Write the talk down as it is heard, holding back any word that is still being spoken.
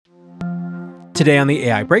Today on the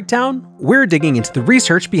AI Breakdown, we're digging into the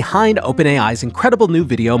research behind OpenAI's incredible new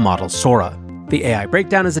video model, Sora. The AI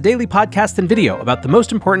Breakdown is a daily podcast and video about the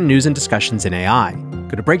most important news and discussions in AI.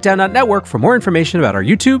 Go to breakdown.network for more information about our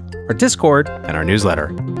YouTube, our Discord, and our newsletter.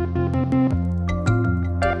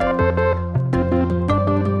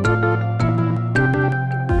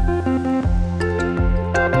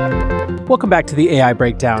 Welcome back to the AI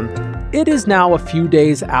Breakdown. It is now a few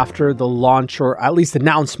days after the launch, or at least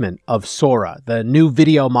announcement, of Sora, the new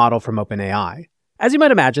video model from OpenAI. As you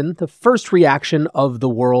might imagine, the first reaction of the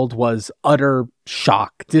world was utter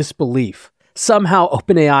shock, disbelief. Somehow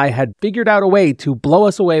OpenAI had figured out a way to blow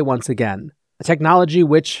us away once again. A technology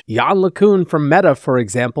which Yann LeCun from Meta, for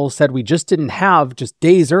example, said we just didn't have just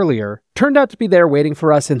days earlier, turned out to be there waiting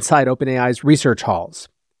for us inside OpenAI's research halls.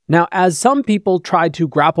 Now, as some people tried to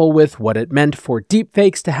grapple with what it meant for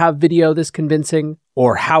deepfakes to have video this convincing,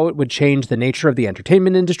 or how it would change the nature of the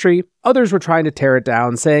entertainment industry, others were trying to tear it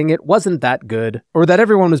down, saying it wasn't that good, or that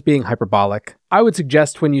everyone was being hyperbolic. I would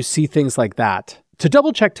suggest when you see things like that, to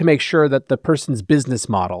double check to make sure that the person's business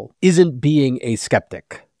model isn't being a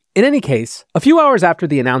skeptic. In any case, a few hours after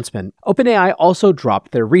the announcement, OpenAI also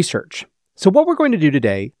dropped their research. So what we're going to do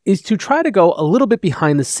today is to try to go a little bit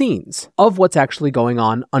behind the scenes of what's actually going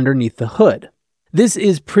on underneath the hood. This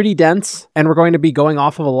is pretty dense, and we're going to be going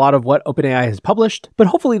off of a lot of what OpenAI has published, but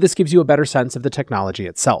hopefully this gives you a better sense of the technology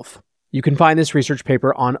itself. You can find this research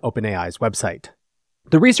paper on OpenAI's website.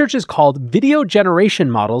 The research is called Video Generation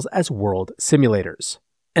Models as World Simulators.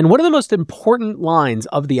 And one of the most important lines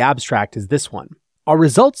of the abstract is this one. Our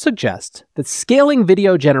results suggest that scaling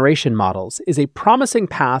video generation models is a promising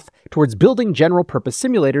path towards building general-purpose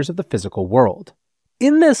simulators of the physical world.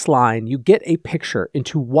 In this line, you get a picture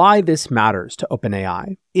into why this matters to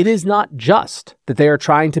OpenAI. It is not just that they are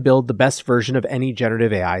trying to build the best version of any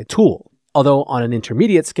generative AI tool, although on an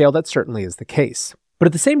intermediate scale that certainly is the case. But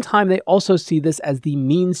at the same time, they also see this as the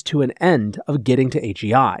means to an end of getting to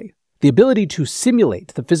AGI. The ability to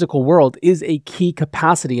simulate the physical world is a key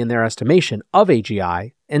capacity in their estimation of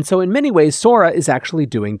AGI, and so in many ways, Sora is actually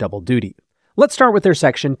doing double duty. Let's start with their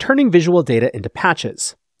section, Turning Visual Data into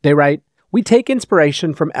Patches. They write, "We take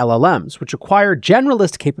inspiration from LLMs, which acquire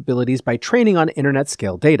generalist capabilities by training on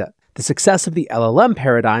internet-scale data. The success of the LLM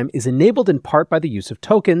paradigm is enabled in part by the use of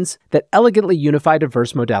tokens that elegantly unify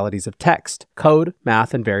diverse modalities of text, code,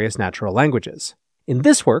 math, and various natural languages. In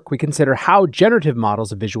this work, we consider how generative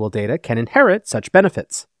models of visual data can inherit such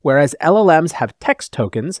benefits. Whereas LLMs have text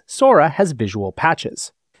tokens, Sora has visual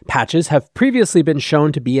patches. Patches have previously been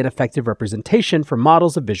shown to be an effective representation for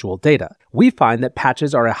models of visual data. We find that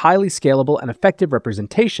patches are a highly scalable and effective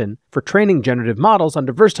representation for training generative models on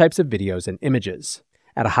diverse types of videos and images.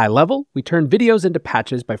 At a high level, we turn videos into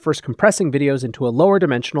patches by first compressing videos into a lower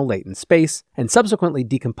dimensional latent space and subsequently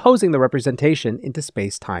decomposing the representation into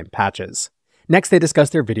space-time patches. Next, they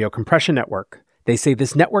discuss their video compression network. They say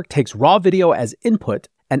this network takes raw video as input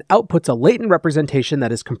and outputs a latent representation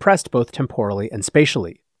that is compressed both temporally and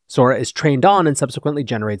spatially. Sora is trained on and subsequently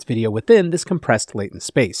generates video within this compressed latent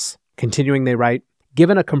space. Continuing, they write,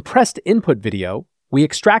 given a compressed input video, we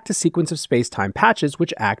extract a sequence of space-time patches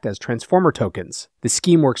which act as transformer tokens. The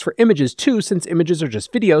scheme works for images too, since images are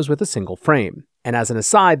just videos with a single frame. And as an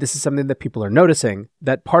aside, this is something that people are noticing,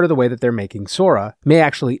 that part of the way that they're making Sora may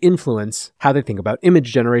actually influence how they think about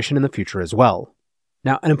image generation in the future as well.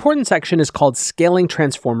 Now, an important section is called Scaling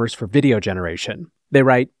Transformers for Video Generation. They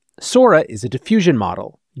write, Sora is a diffusion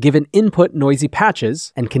model. Given input noisy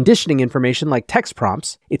patches and conditioning information like text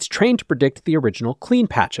prompts, it's trained to predict the original clean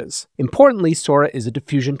patches. Importantly, Sora is a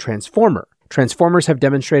diffusion transformer. Transformers have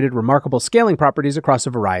demonstrated remarkable scaling properties across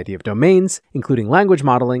a variety of domains, including language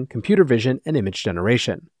modeling, computer vision, and image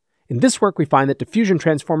generation. In this work, we find that diffusion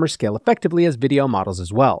transformers scale effectively as video models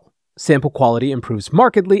as well. Sample quality improves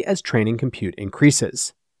markedly as training compute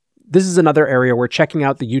increases. This is another area where checking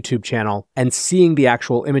out the YouTube channel and seeing the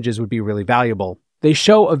actual images would be really valuable. They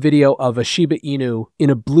show a video of a Shiba Inu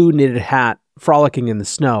in a blue knitted hat frolicking in the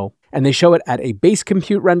snow, and they show it at a base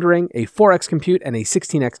compute rendering, a 4x compute, and a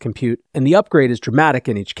 16x compute, and the upgrade is dramatic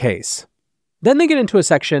in each case. Then they get into a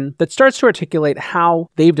section that starts to articulate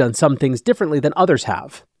how they've done some things differently than others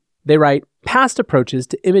have. They write, past approaches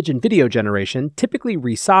to image and video generation typically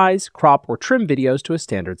resize, crop, or trim videos to a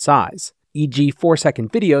standard size, e.g.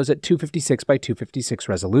 4-second videos at 256 by 256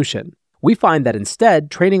 resolution. We find that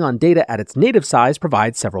instead, training on data at its native size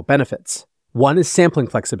provides several benefits. One is sampling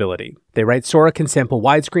flexibility. They write Sora can sample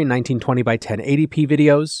widescreen 1920 by 1080p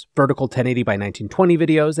videos, vertical 1080 by 1920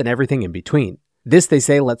 videos, and everything in between. This, they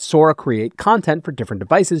say, lets Sora create content for different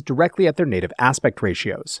devices directly at their native aspect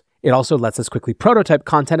ratios. It also lets us quickly prototype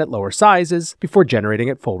content at lower sizes before generating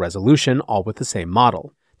at full resolution, all with the same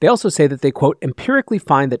model. They also say that they, quote, empirically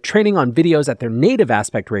find that training on videos at their native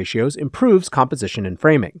aspect ratios improves composition and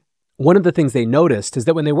framing. One of the things they noticed is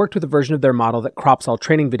that when they worked with a version of their model that crops all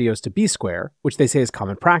training videos to B-square, which they say is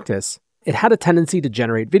common practice, it had a tendency to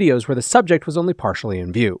generate videos where the subject was only partially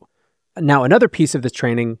in view. Now, another piece of this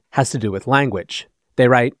training has to do with language. They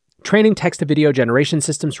write, training text-to-video generation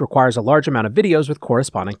systems requires a large amount of videos with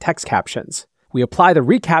corresponding text captions. We apply the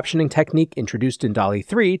recaptioning technique introduced in DALL-E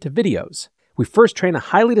 3 to videos. We first train a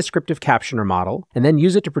highly descriptive captioner model, and then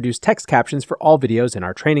use it to produce text captions for all videos in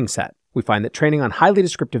our training set. We find that training on highly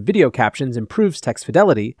descriptive video captions improves text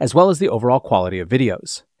fidelity, as well as the overall quality of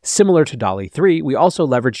videos. Similar to DALL-E 3, we also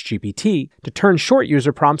leverage GPT to turn short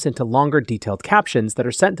user prompts into longer, detailed captions that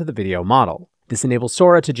are sent to the video model. This enables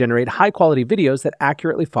Sora to generate high-quality videos that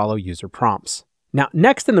accurately follow user prompts. Now,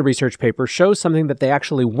 next in the research paper shows something that they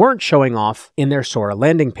actually weren't showing off in their Sora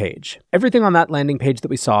landing page. Everything on that landing page that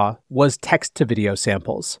we saw was text-to-video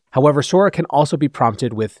samples. However, Sora can also be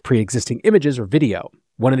prompted with pre-existing images or video.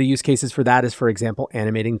 One of the use cases for that is, for example,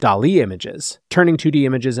 animating DALL-E images, turning 2D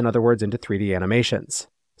images, in other words, into 3D animations.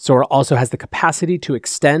 Sora also has the capacity to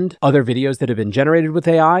extend other videos that have been generated with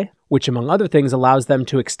AI, which among other things allows them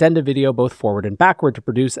to extend a video both forward and backward to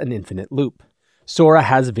produce an infinite loop. Sora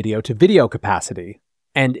has video-to-video capacity.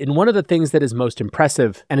 And in one of the things that is most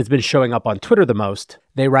impressive, and has been showing up on Twitter the most,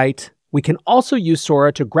 they write, we can also use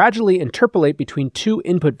Sora to gradually interpolate between two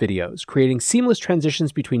input videos, creating seamless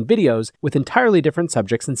transitions between videos with entirely different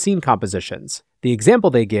subjects and scene compositions. The example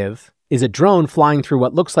they give is a drone flying through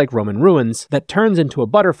what looks like Roman ruins that turns into a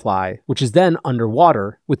butterfly, which is then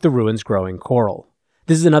underwater with the ruins growing coral.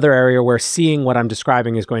 This is another area where seeing what I'm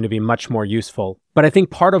describing is going to be much more useful. But I think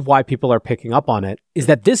part of why people are picking up on it is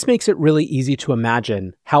that this makes it really easy to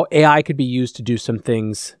imagine how AI could be used to do some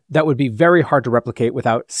things that would be very hard to replicate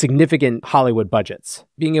without significant Hollywood budgets.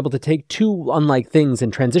 Being able to take two unlike things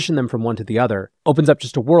and transition them from one to the other opens up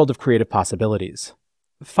just a world of creative possibilities.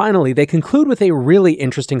 Finally, they conclude with a really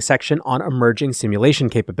interesting section on emerging simulation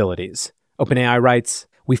capabilities. OpenAI writes,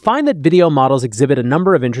 we find that video models exhibit a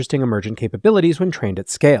number of interesting emergent capabilities when trained at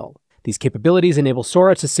scale. These capabilities enable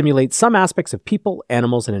Sora to simulate some aspects of people,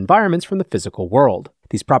 animals, and environments from the physical world.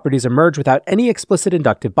 These properties emerge without any explicit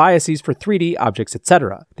inductive biases for 3D objects,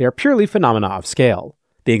 etc. They are purely phenomena of scale.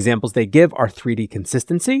 The examples they give are 3D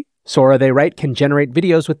consistency. Sora, they write, can generate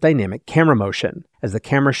videos with dynamic camera motion. As the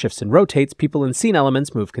camera shifts and rotates, people and scene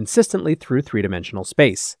elements move consistently through three-dimensional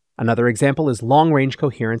space. Another example is long-range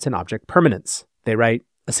coherence and object permanence. They write,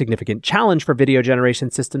 a significant challenge for video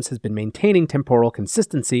generation systems has been maintaining temporal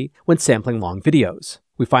consistency when sampling long videos.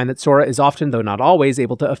 We find that Sora is often, though not always,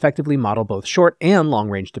 able to effectively model both short and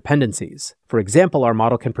long-range dependencies. For example, our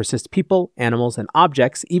model can persist people, animals, and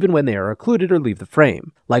objects even when they are occluded or leave the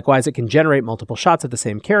frame. Likewise, it can generate multiple shots of the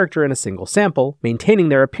same character in a single sample, maintaining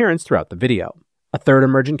their appearance throughout the video. A third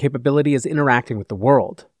emergent capability is interacting with the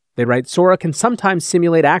world. They write, Sora can sometimes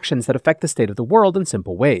simulate actions that affect the state of the world in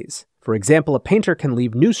simple ways. For example, a painter can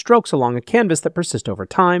leave new strokes along a canvas that persist over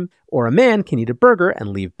time, or a man can eat a burger and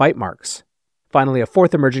leave bite marks. Finally, a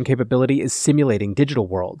fourth emergent capability is simulating digital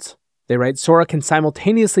worlds. They write, Sora can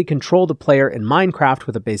simultaneously control the player in Minecraft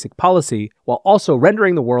with a basic policy, while also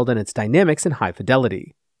rendering the world and its dynamics in high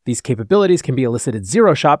fidelity. These capabilities can be elicited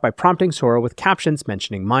zero-shot by prompting Sora with captions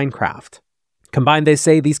mentioning Minecraft. Combined, they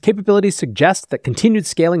say, these capabilities suggest that continued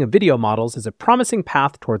scaling of video models is a promising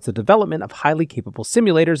path towards the development of highly capable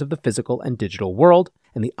simulators of the physical and digital world,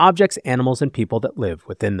 and the objects, animals, and people that live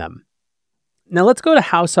within them. Now let's go to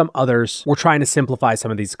how some others were trying to simplify some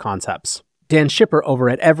of these concepts. Dan Schipper over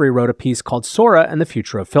at Every wrote a piece called Sora and the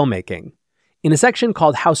Future of Filmmaking. In a section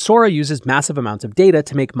called How Sora Uses Massive Amounts of Data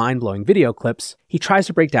to Make Mind-Blowing Video Clips, he tries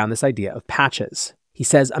to break down this idea of patches. He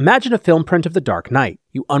says, imagine a film print of The Dark Knight.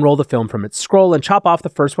 You unroll the film from its scroll and chop off the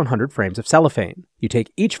first 100 frames of cellophane. You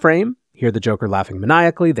take each frame, here the Joker laughing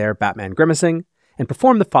maniacally, there Batman grimacing, and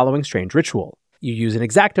perform the following strange ritual. You use an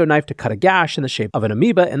X-Acto knife to cut a gash in the shape of an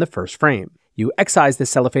amoeba in the first frame. You excise this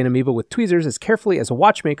cellophane amoeba with tweezers as carefully as a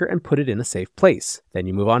watchmaker and put it in a safe place. Then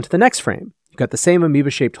you move on to the next frame. You cut the same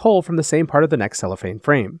amoeba-shaped hole from the same part of the next cellophane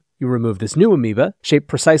frame. You remove this new amoeba, shaped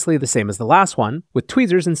precisely the same as the last one, with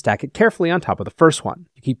tweezers and stack it carefully on top of the first one.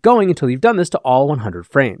 You keep going until you've done this to all 100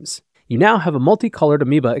 frames. You now have a multicolored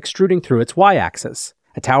amoeba extruding through its y-axis.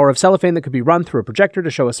 A tower of cellophane that could be run through a projector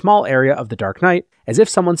to show a small area of The Dark Knight, as if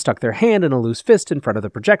someone stuck their hand in a loose fist in front of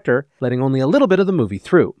the projector, letting only a little bit of the movie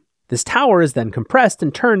through. This tower is then compressed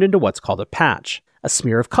and turned into what's called a patch, a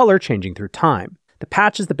smear of color changing through time. The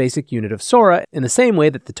patch is the basic unit of Sora in the same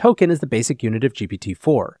way that the token is the basic unit of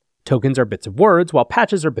GPT-4. Tokens are bits of words, while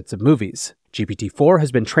patches are bits of movies. GPT-4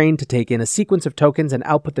 has been trained to take in a sequence of tokens and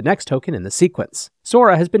output the next token in the sequence.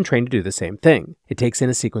 Sora has been trained to do the same thing. It takes in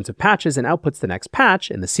a sequence of patches and outputs the next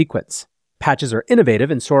patch in the sequence. Patches are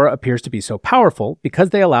innovative, and Sora appears to be so powerful because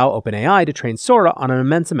they allow OpenAI to train Sora on an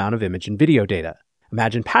immense amount of image and video data.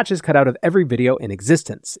 Imagine patches cut out of every video in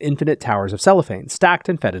existence, infinite towers of cellophane stacked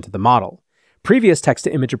and fed into the model. Previous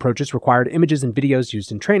text-to-image approaches required images and videos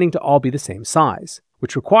used in training to all be the same size,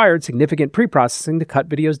 which required significant pre-processing to cut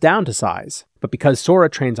videos down to size. But because Sora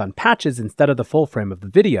trains on patches instead of the full frame of the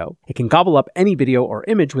video, it can gobble up any video or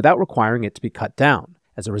image without requiring it to be cut down.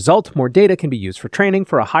 As a result, more data can be used for training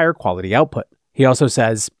for a higher quality output. He also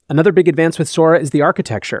says, another big advance with Sora is the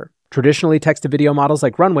architecture. Traditionally, text-to-video models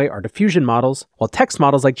like Runway are diffusion models, while text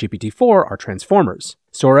models like GPT-4 are transformers.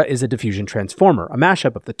 Sora is a diffusion transformer, a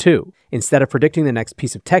mashup of the two. Instead of predicting the next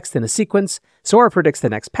piece of text in a sequence, Sora predicts the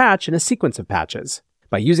next patch in a sequence of patches.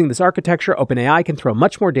 By using this architecture, OpenAI can throw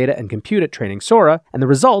much more data and compute at training Sora, and the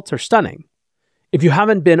results are stunning. If you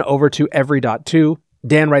haven't been over to Every.2,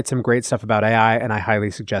 Dan writes some great stuff about AI, and I highly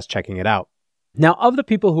suggest checking it out. Now, of the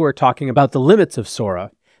people who are talking about the limits of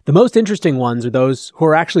Sora, the most interesting ones are those who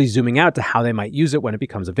are actually zooming out to how they might use it when it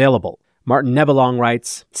becomes available. Martin Nebelong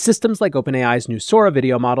writes, systems like OpenAI's new Sora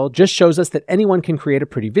video model just shows us that anyone can create a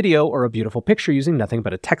pretty video or a beautiful picture using nothing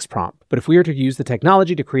but a text prompt. But if we are to use the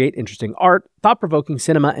technology to create interesting art, thought-provoking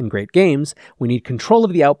cinema, and great games, we need control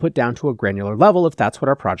of the output down to a granular level if that's what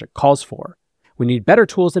our project calls for. We need better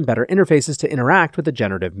tools and better interfaces to interact with the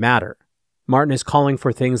generative matter. Martin is calling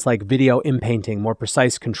for things like video inpainting, more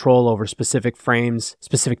precise control over specific frames,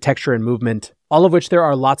 specific texture and movement, all of which there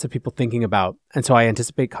are lots of people thinking about, and so I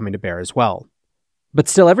anticipate coming to bear as well. But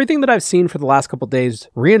still, everything that I've seen for the last couple days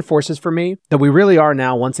reinforces for me that we really are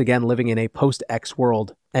now once again living in a post-X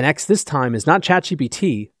world, and X this time is not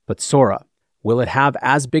ChatGPT, but Sora. Will it have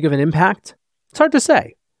as big of an impact? It's hard to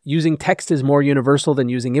say. Using text is more universal than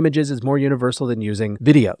using images is more universal than using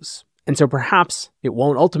videos. And so perhaps it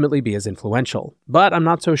won't ultimately be as influential, but I'm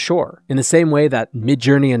not so sure. In the same way that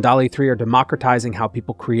Midjourney and DALL-E 3 are democratizing how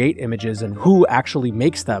people create images and who actually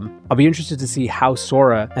makes them, I'll be interested to see how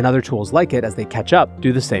Sora and other tools like it, as they catch up,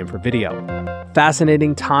 do the same for video.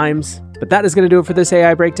 Fascinating times, but that is going to do it for this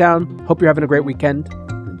AI Breakdown. Hope you're having a great weekend.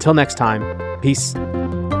 Until next time, peace.